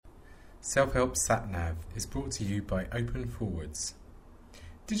Self-Help Sat-Nav is brought to you by Open Forwards.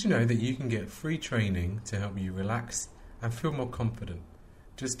 Did you know that you can get free training to help you relax and feel more confident?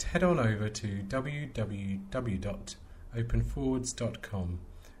 Just head on over to www.openforwards.com.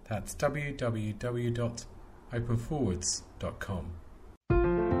 That's www.openforwards.com.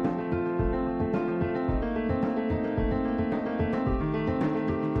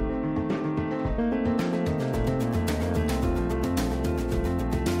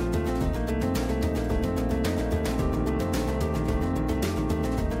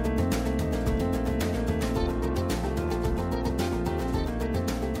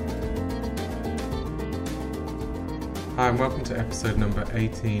 Hi and welcome to episode number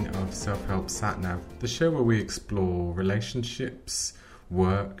 18 of Self-Help Sat-Nav, the show where we explore relationships,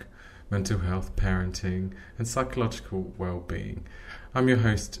 work, mental health, parenting and psychological well-being. I'm your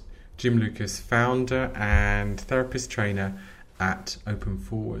host, Jim Lucas, founder and therapist trainer at Open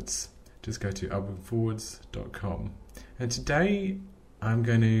Forwards. Just go to openforwards.com. And today I'm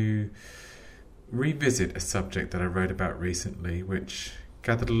going to revisit a subject that I wrote about recently, which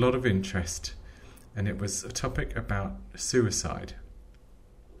gathered a lot of interest. And it was a topic about suicide.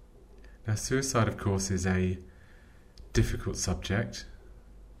 Now, suicide, of course, is a difficult subject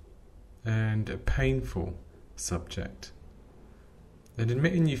and a painful subject. And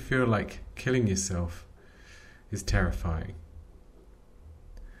admitting you feel like killing yourself is terrifying.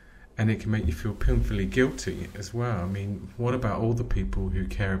 And it can make you feel painfully guilty as well. I mean, what about all the people who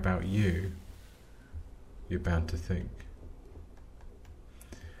care about you? You're bound to think.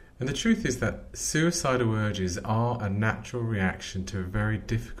 And the truth is that suicidal urges are a natural reaction to a very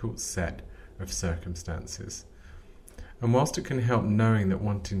difficult set of circumstances. And whilst it can help knowing that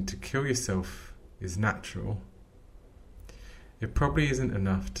wanting to kill yourself is natural, it probably isn't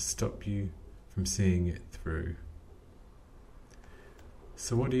enough to stop you from seeing it through.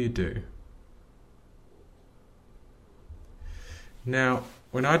 So what do you do? Now,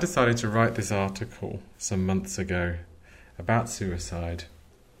 when I decided to write this article some months ago about suicide,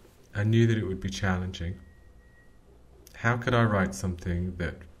 I knew that it would be challenging. How could I write something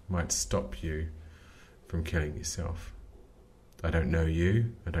that might stop you from killing yourself? I don't know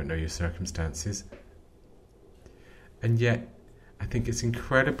you, I don't know your circumstances. And yet, I think it's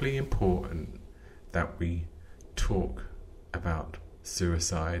incredibly important that we talk about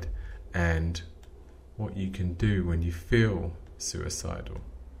suicide and what you can do when you feel suicidal.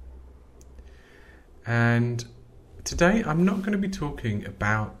 And today I'm not going to be talking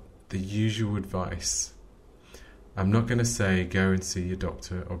about the usual advice. I'm not going to say go and see your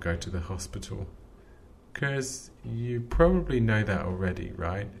doctor or go to the hospital, because you probably know that already,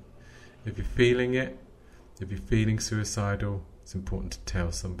 right? If you're feeling it, if you're feeling suicidal, it's important to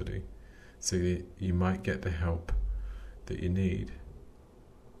tell somebody so that you might get the help that you need.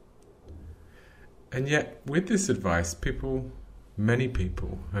 And yet, with this advice, many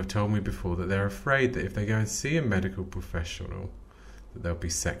people have told me before that they're afraid that if they go and see a medical professional, that they'll be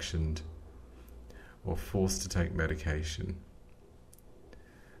sectioned or forced to take medication.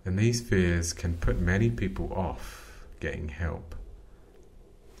 And these fears can put many people off getting help.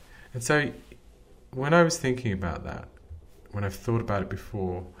 And so when I was thinking about that, when I've thought about it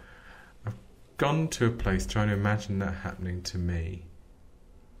before, I've gone to a place trying to imagine that happening to me,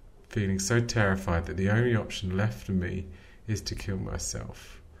 feeling so terrified that the only option left for me is to kill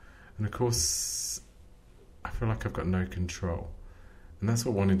myself. And of course, I feel like I've got no control. And that's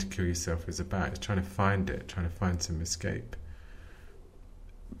what wanting to kill yourself is about. It's trying to find some escape.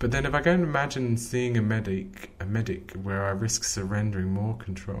 But then if I go and imagine seeing a medic where I risk surrendering more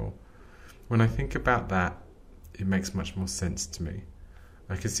control, when I think about that, it makes much more sense to me.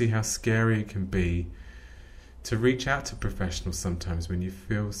 I can see how scary it can be to reach out to professionals sometimes when you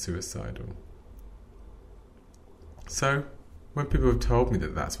feel suicidal. So, when people have told me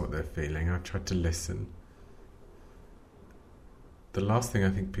that that's what they're feeling, I've tried to listen. The last thing I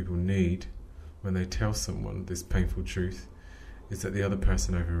think people need when they tell someone this painful truth is that the other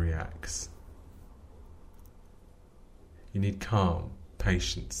person overreacts. You need calm,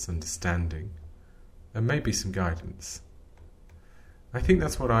 patience, understanding, and maybe some guidance. I think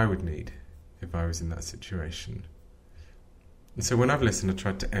that's what I would need if I was in that situation. And so when I've listened, I've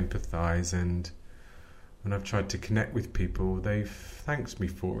tried to empathise, and when I've tried to connect with people, they've thanked me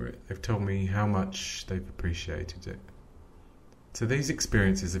for it. They've told me how much they've appreciated it. So these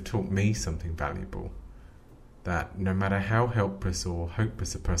experiences have taught me something valuable, that no matter how helpless or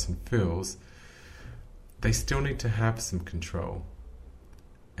hopeless a person feels, they still need to have some control.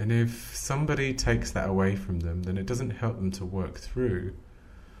 And if somebody takes that away from them, then it doesn't help them to work through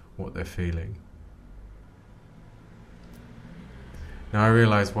what they're feeling. Now I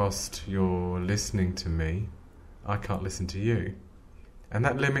realise whilst you're listening to me, I can't listen to you. And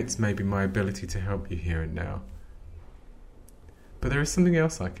that limits maybe my ability to help you here and now. But there is something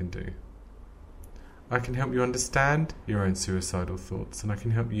else I can do. I can help you understand your own suicidal thoughts, and I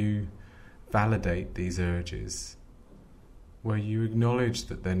can help you validate these urges, where you acknowledge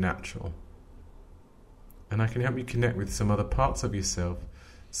that they're natural. And I can help you connect with some other parts of yourself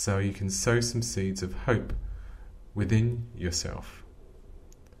so you can sow some seeds of hope within yourself.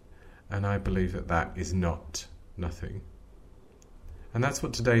 And I believe that that is not nothing. And that's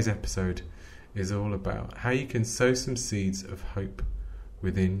what today's episode is all about. How you can sow some seeds of hope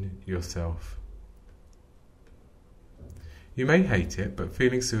within yourself. You may hate it, but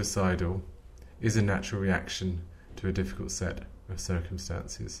feeling suicidal is a natural reaction to a difficult set of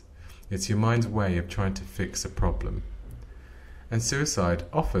circumstances. It's your mind's way of trying to fix a problem. And suicide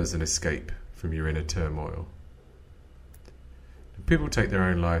offers an escape from your inner turmoil. People take their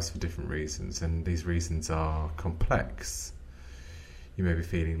own lives for different reasons, and these reasons are complex. You may be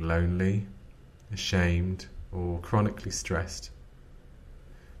feeling lonely, ashamed, or chronically stressed.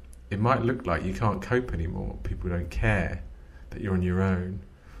 It might look like you can't cope anymore, people don't care that you're on your own,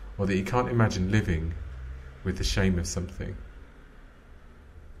 or that you can't imagine living with the shame of something.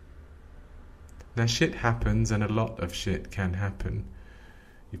 Now shit happens, and a lot of shit can happen.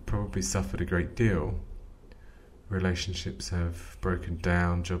 You've probably suffered a great deal. Relationships have broken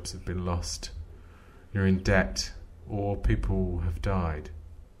down, jobs have been lost, you're in debt, or people have died.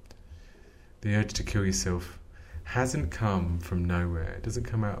 The urge to kill yourself hasn't come from nowhere. It doesn't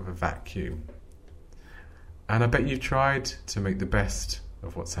come out of a vacuum. And I bet you've tried to make the best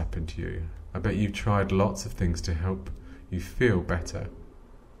of what's happened to you. I bet you've tried lots of things to help you feel better.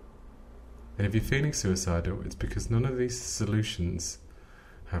 And if you're feeling suicidal, it's because none of these solutions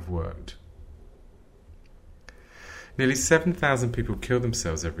have worked. Nearly 7,000 people kill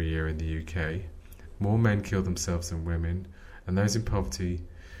themselves every year in the UK. More men kill themselves than women, and those in poverty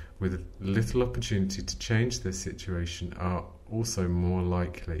with little opportunity to change their situation are also more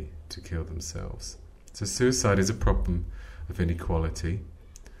likely to kill themselves. So suicide is a problem of inequality.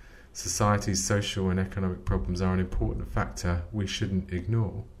 Society's social and economic problems are an important factor we shouldn't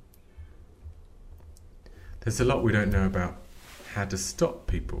ignore. There's a lot we don't know about how to stop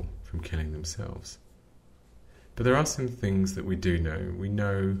people from killing themselves. But there are some things that we do know. We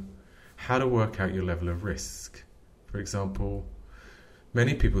know how to work out your level of risk. For example,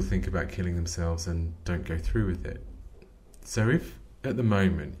 many people think about killing themselves and don't go through with it. So if at the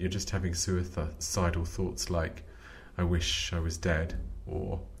moment you're just having suicidal thoughts like, I wish I was dead,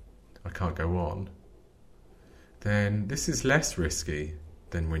 or I can't go on, then this is less risky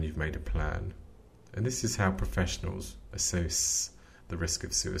than when you've made a plan. And this is how professionals assess the risk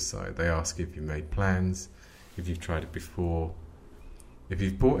of suicide. They ask if you've made plans, if you've tried it before, if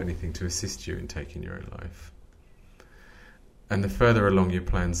you've bought anything to assist you in taking your own life. And the further along your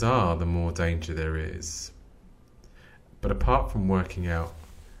plans are, the more danger there is. But apart from working out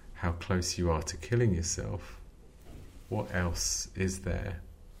how close you are to killing yourself, what else is there?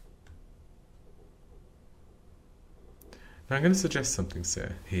 Now I'm going to suggest something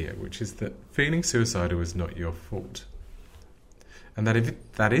here, which is that feeling suicidal is not your fault. And that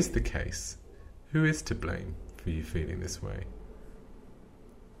if that is the case, who is to blame for you feeling this way?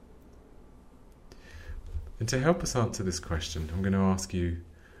 And to help us answer this question, I'm going to ask you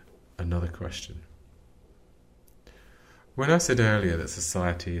another question. When I said earlier that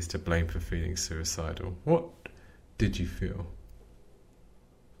society is to blame for feeling suicidal, what did you feel?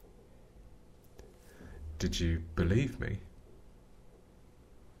 Did you believe me?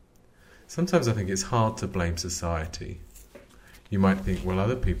 Sometimes I think it's hard to blame society. You might think, well,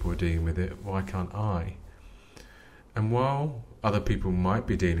 other people are dealing with it, why can't I? And while other people might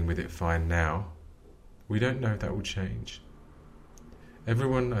be dealing with it fine now, we don't know if that will change.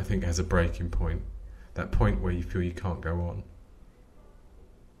 Everyone, I think, has a breaking point, that point where you feel you can't go on.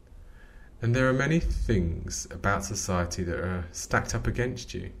 And there are many things about society that are stacked up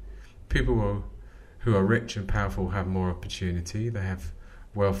against you. People who are rich and powerful have more opportunity, they have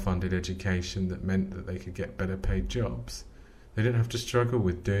well-funded education that meant that they could get better paid jobs. They didn't have to struggle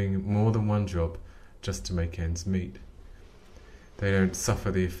with doing more than one job just to make ends meet. They don't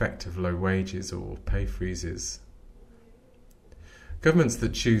suffer the effect of low wages or pay freezes. Governments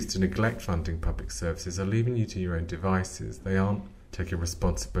that choose to neglect funding public services are leaving you to your own devices. They aren't taking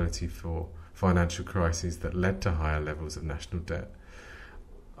responsibility for financial crises that led to higher levels of national debt.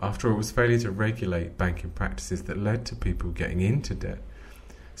 After all, it was failure to regulate banking practices that led to people getting into debt.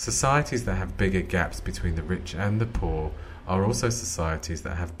 Societies that have bigger gaps between the rich and the poor are also societies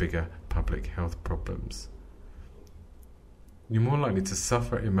that have bigger public health problems. You're more likely to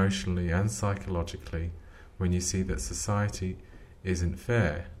suffer emotionally and psychologically when you see that society isn't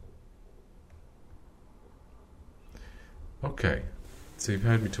fair. Okay, so you've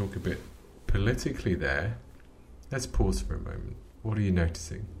heard me talk a bit politically there. Let's pause for a moment. What are you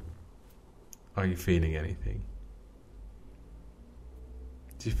noticing? Are you feeling anything?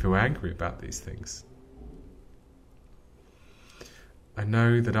 Do you feel angry about these things? I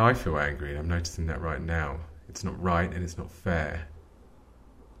know that I feel angry, and I'm noticing that right now. It's not right and it's not fair.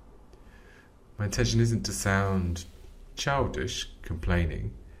 My intention isn't to sound childish,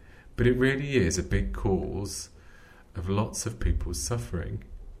 complaining, but it really is a big cause of lots of people's suffering.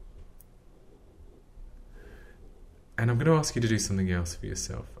 And I'm going to ask you to do something else for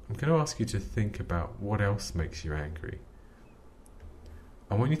yourself. I'm going to ask you to think about what else makes you angry.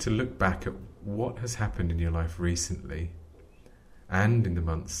 I want you to look back at what has happened in your life recently and in the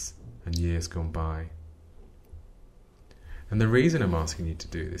months and years gone by. And the reason I'm asking you to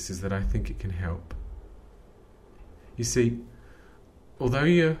do this is that I think it can help. You see, although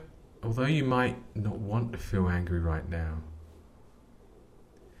you might not want to feel angry right now,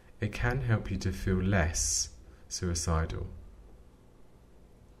 it can help you to feel less suicidal.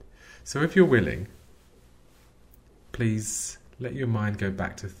 So if you're willing, please let your mind go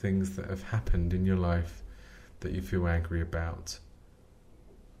back to things that have happened in your life that you feel angry about.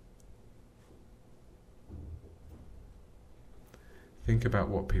 Think about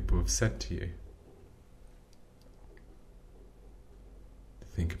what people have said to you.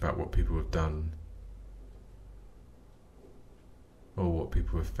 Think about what people have done, or what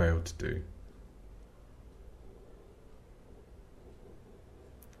people have failed to do.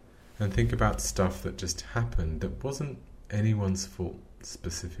 And think about stuff that just happened that wasn't anyone's fault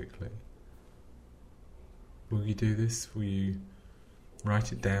specifically. Will you do this? Will you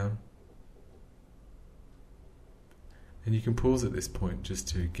write it down? And you can pause at this point just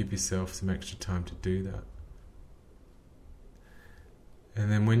to give yourself some extra time to do that.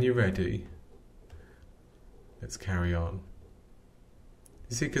 And then when you're ready, let's carry on.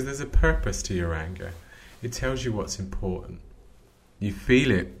 You see, because there's a purpose to your anger. It tells you what's important. You feel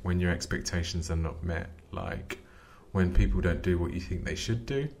it when your expectations are not met, like when people don't do what you think they should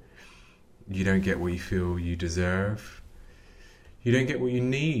do. You don't get what you feel you deserve. You don't get what you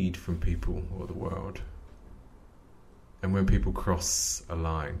need from people or the world. And when people cross a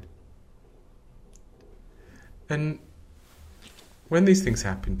line. And when these things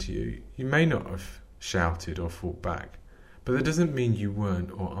happen to you, you may not have shouted or fought back, but that doesn't mean you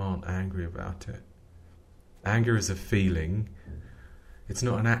weren't or aren't angry about it. Anger is a feeling. It's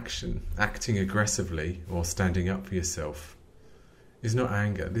not an action. Acting aggressively or standing up for yourself is not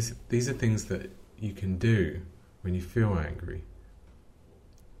anger. These are things that you can do when you feel angry.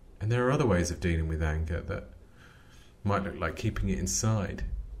 And there are other ways of dealing with anger that might look like keeping it inside.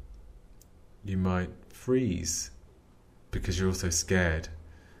 You might freeze because you're also scared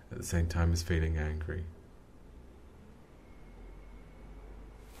at the same time as feeling angry.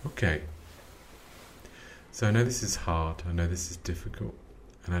 Okay. So I know this is hard, I know this is difficult,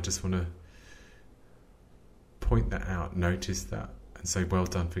 and I just want to point that out, notice that, and say well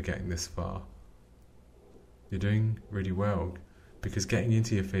done for getting this far. You're doing really well, because getting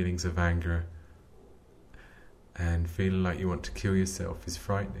into your feelings of anger and feeling like you want to kill yourself is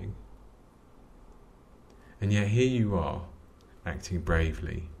frightening. And yet here you are, acting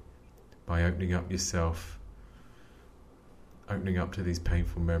bravely, by opening up yourself, opening up to these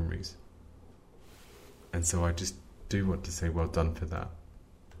painful memories. And so I just do want to say well done for that.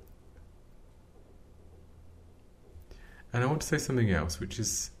 And I want to say something else, which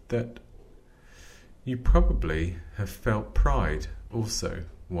is that you probably have felt pride also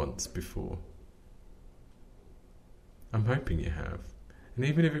once before. I'm hoping you have. And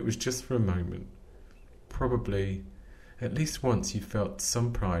even if it was just for a moment, probably at least once you felt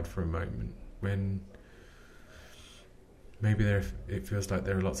some pride for a moment when maybe it feels like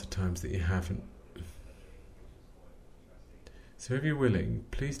there are lots of times that you haven't. So if you're willing,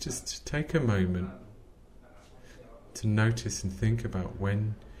 please just take a moment to notice and think about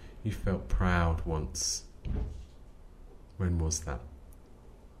when you felt proud once. When was that?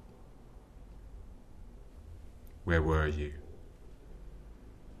 Where were you?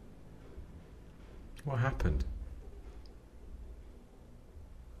 What happened?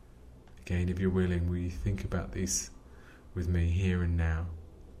 Again, if you're willing, will you think about these with me here and now?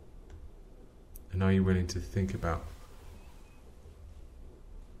 And are you willing to think about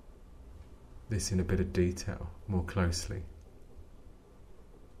this in a bit of detail, more closely?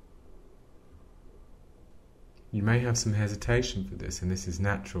 You may have some hesitation for this, and this is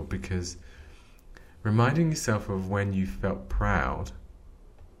natural because Reminding yourself of when you felt proud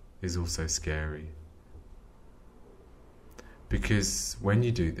is also scary. Because when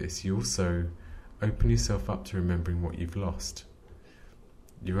you do this, you also open yourself up to remembering what you've lost.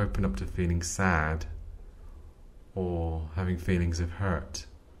 You open up to feeling sad or having feelings of hurt,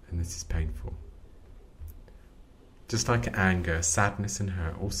 and this is painful. Just like anger, sadness and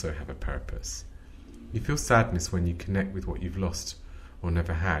hurt also have a purpose. You feel sadness when you connect with what you've lost or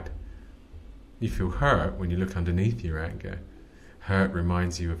never had. You feel hurt when you look underneath your anger. Hurt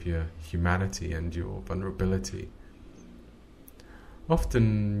reminds you of your humanity and your vulnerability.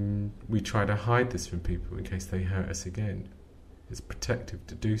 Often we try to hide this from people in case they hurt us again. It's protective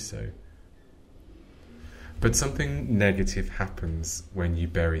to do so. But something negative happens when you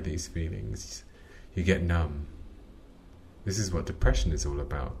bury these feelings. You get numb. This is what depression is all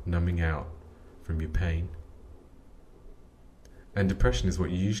about, numbing out from your pain. And depression is what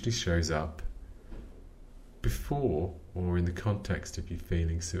usually shows up before or in the context of you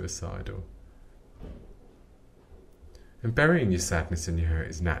feeling suicidal. And burying your sadness and your hurt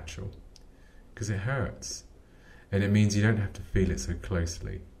is natural, because it hurts, and it means you don't have to feel it so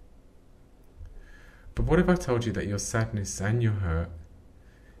closely. But what if I told you that your sadness and your hurt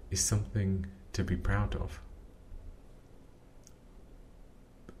is something to be proud of?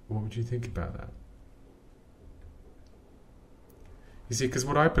 What would you think about that? You see, because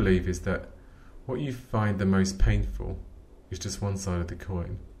what I believe is that what you find the most painful is just one side of the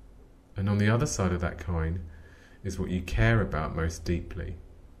coin. And on the other side of that coin is what you care about most deeply.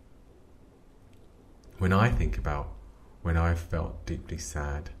 When I think about when I've felt deeply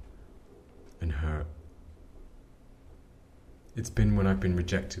sad and hurt, it's been when I've been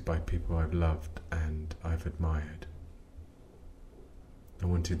rejected by people I've loved and I've admired. I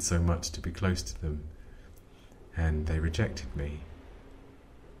wanted so much to be close to them, and they rejected me.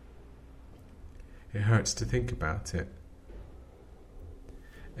 It hurts to think about it.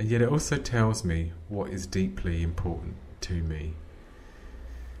 And yet it also tells me what is deeply important to me.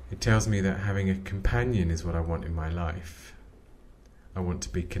 It tells me that having a companion is what I want in my life. I want to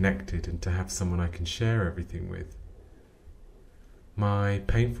be connected and to have someone I can share everything with. My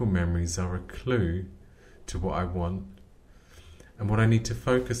painful memories are a clue to what I want and what I need to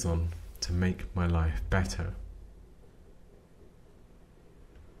focus on to make my life better.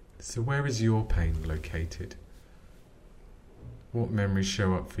 So where is your pain located? What memories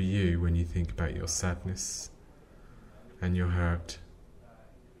show up for you when you think about your sadness and your hurt?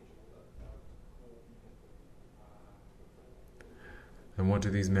 And what do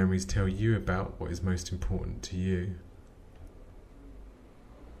these memories tell you about what is most important to you?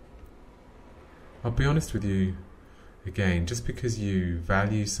 I'll be honest with you again, just because you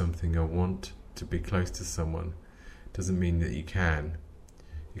value something or want to be close to someone doesn't mean that you can.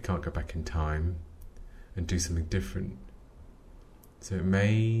 You can't go back in time and do something different. So it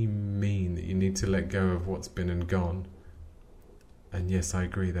may mean that you need to let go of what's been and gone. And yes, I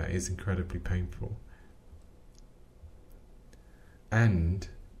agree, that is incredibly painful. And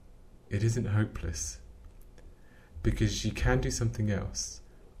it isn't hopeless, because you can do something else.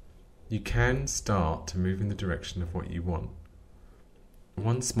 You can start to move in the direction of what you want.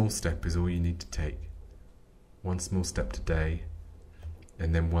 One small step is all you need to take. One small step today,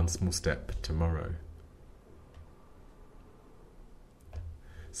 and then one small step tomorrow.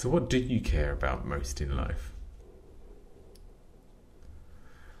 So what do you care about most in life?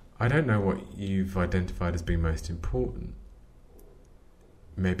 I don't know what you've identified as being most important.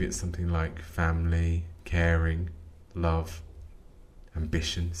 Maybe it's something like family, caring, love,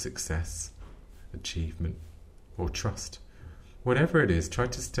 ambition, success, achievement, or trust. Whatever it is, try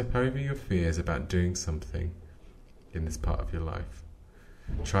to step over your fears about doing something in this part of your life.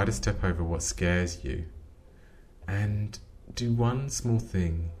 Try to step over what scares you and do one small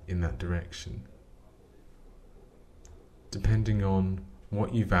thing in that direction. Depending on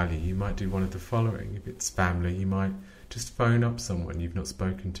what you value, you might do one of the following. If it's family, you might just phone up someone you've not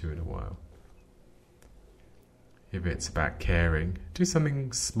spoken to in a while. If it's about caring, do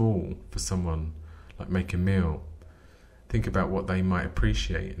something small for someone, like make a meal. Think about what they might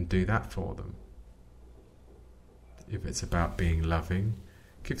appreciate and do that for them. If it's about being loving,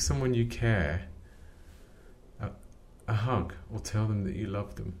 give someone you care a hug or tell them that you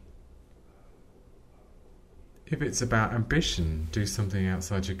love them. If it's about ambition, do something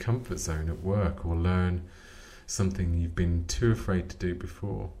outside your comfort zone at work or learn something you've been too afraid to do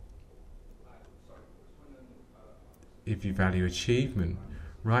before. If you value achievement,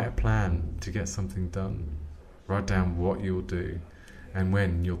 write a plan to get something done. Write down what you'll do and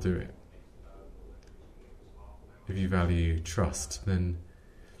when you'll do it. If you value trust, then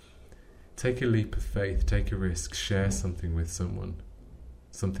Take a leap of faith, take a risk, share something with someone,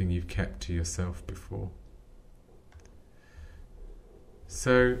 something you've kept to yourself before.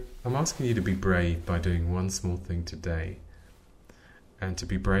 So I'm asking you to be brave by doing one small thing today, and to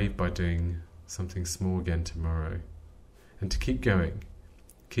be brave by doing something small again tomorrow, and to keep going.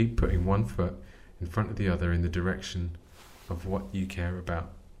 Keep putting one foot in front of the other in the direction of what you care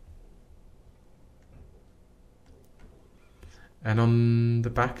about. And on the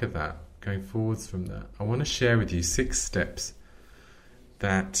back of that, going forwards from that, I want to share with you 6 steps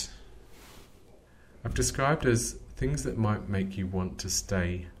that I've described as things that might make you want to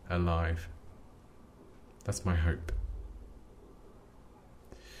stay alive. That's my hope.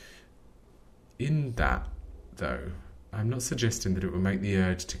 In that, though, I'm not suggesting that it will make the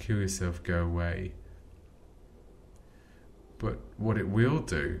urge to kill yourself go away. But what it will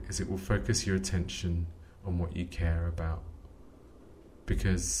do is it will focus your attention on what you care about.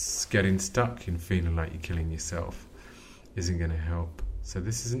 Because getting stuck in feeling like you're killing yourself isn't going to help. So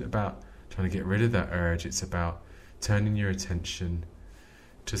this isn't about trying to get rid of that urge, it's about turning your attention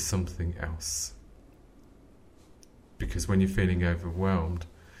to something else. Because when you're feeling overwhelmed,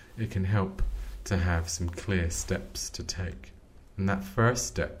 it can help to have some clear steps to take. And that first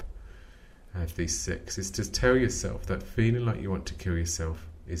step out of these 6 is to tell yourself that feeling like you want to kill yourself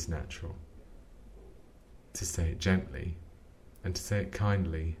is natural. To say it gently, and to say it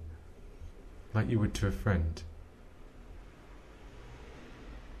kindly, like you would to a friend.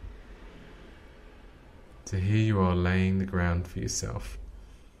 So here you are laying the ground for yourself,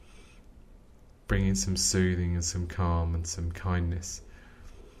 bringing some soothing and some calm and some kindness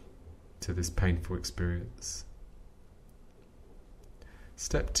to this painful experience.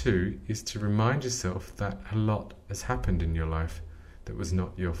 Step 2 is to remind yourself that a lot has happened in your life that was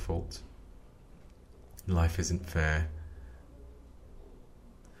not your fault. Life isn't fair,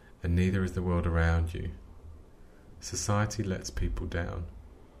 and neither is the world around you. Society lets people down.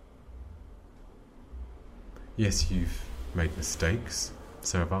 Yes, you've made mistakes,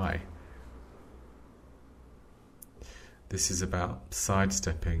 so have I. This is about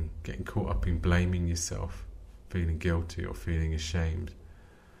sidestepping, getting caught up in blaming yourself, feeling guilty or feeling ashamed,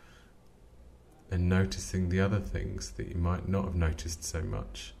 and noticing the other things that you might not have noticed so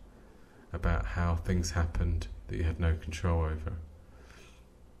much about how things happened that you had no control over,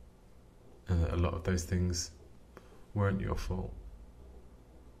 and that a lot of those things weren't your fault.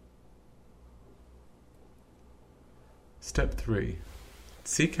 Step 3.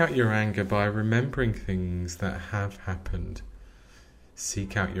 Seek out your anger by remembering things that have happened.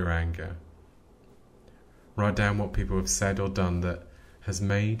 Seek out your anger. Write down what people have said or done that has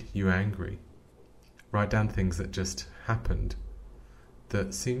made you angry. Write down things that just happened,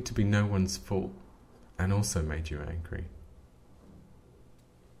 that seemed to be no one's fault, and also made you angry.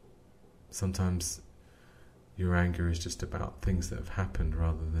 Sometimes your anger is just about things that have happened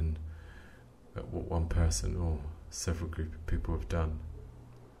rather than at what one person or several group of people have done.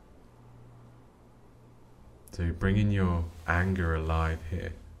 So bringing your anger alive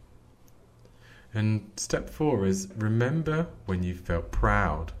here. And step 4 is remember when you felt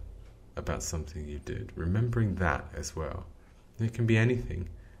proud about something you did. Remembering that as well. It can be anything.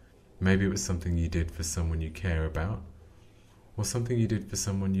 Maybe it was something you did for someone you care about, or something you did for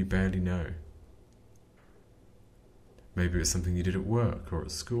someone you barely know. Maybe it was something you did at work or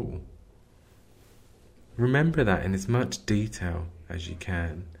at school. Remember that in as much detail as you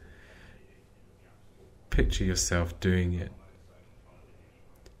can. Picture yourself doing it.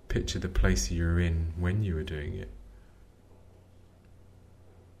 Picture the place you were in when you were doing it.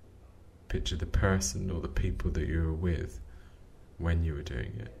 Picture the person or the people that you were with when you were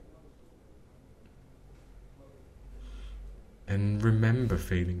doing it. And remember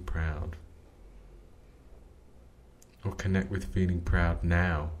feeling proud. Or connect with feeling proud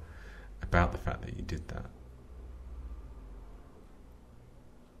now about the fact that you did that.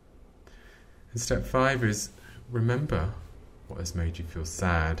 And step 5 is remember what has made you feel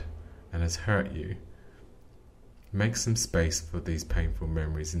sad and has hurt you. Make some space for these painful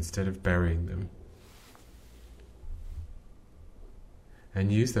memories instead of burying them.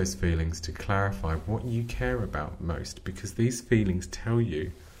 And use those feelings to clarify what you care about most, because these feelings tell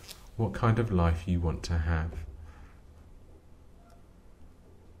you what kind of life you want to have.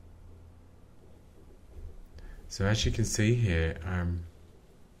 So as you can see here,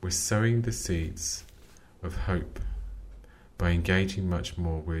 we're sowing the seeds of hope by engaging much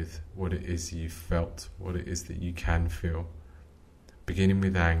more with what it is you felt, what it is that you can feel. Beginning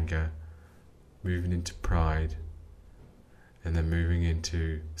with anger, moving into pride, and then moving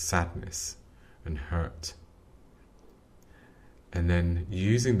into sadness and hurt. And then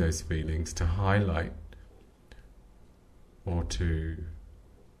using those feelings to highlight or to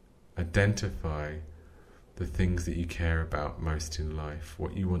identify the things that you care about most in life,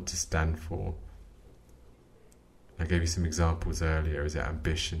 what you want to stand for. I gave you some examples earlier. Is it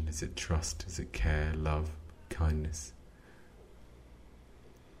ambition? Is it trust? Is it care, love, kindness?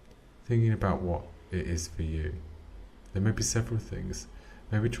 Thinking about what it is for you. There may be several things.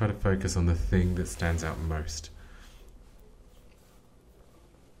 Maybe try to focus on the thing that stands out most.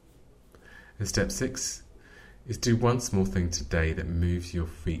 And step 6 is do one small thing today that moves your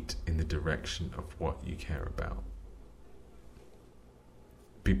feet in the direction of what you care about.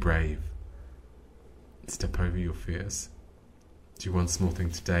 Be brave. Step over your fears. Do one small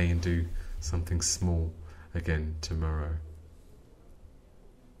thing today and do something small again tomorrow.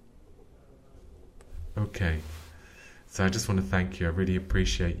 Okay, so I just want to thank you. I really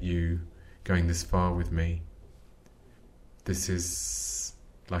appreciate you going this far with me. This is,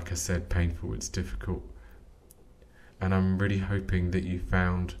 like I said, painful, it's difficult. And I'm really hoping that you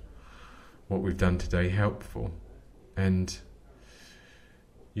found what we've done today helpful. And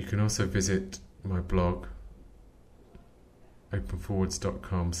you can also visit my blog,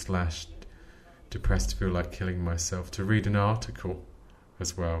 openforwards.com/depressed feel like killing myself, to read an article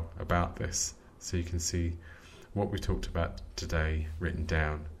as well about this, so you can see what we talked about today written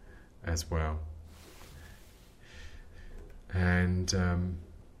down as well. And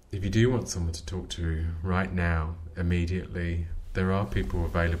if you do want someone to talk to right now, immediately, there are people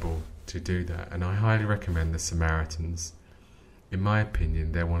available to do that, and I highly recommend the Samaritans. In my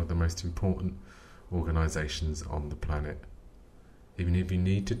opinion, they're one of the most important organisations on the planet. Even if you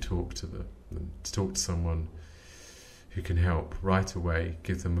need to talk to them, to talk to someone who can help right away,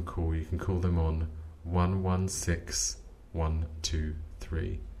 give them a call. You can call them on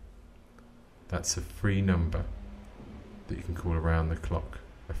 116123. That's a free number that you can call around the clock.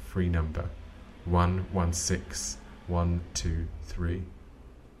 A free number, 116123.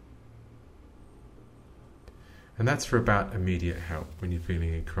 And that's for about immediate help when you're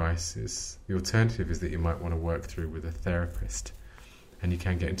feeling in crisis. The alternative is that you might want to work through with a therapist, and you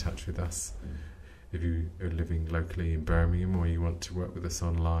can get in touch with us if you are living locally in Birmingham, or you want to work with us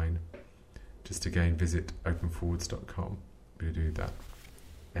online. Just again, visit openforwards.com to do that.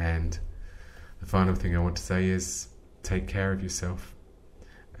 And the final thing I want to say is take care of yourself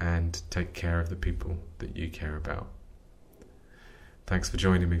and take care of the people that you care about. Thanks for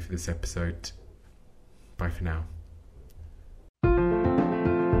joining me for this episode. Bye for now.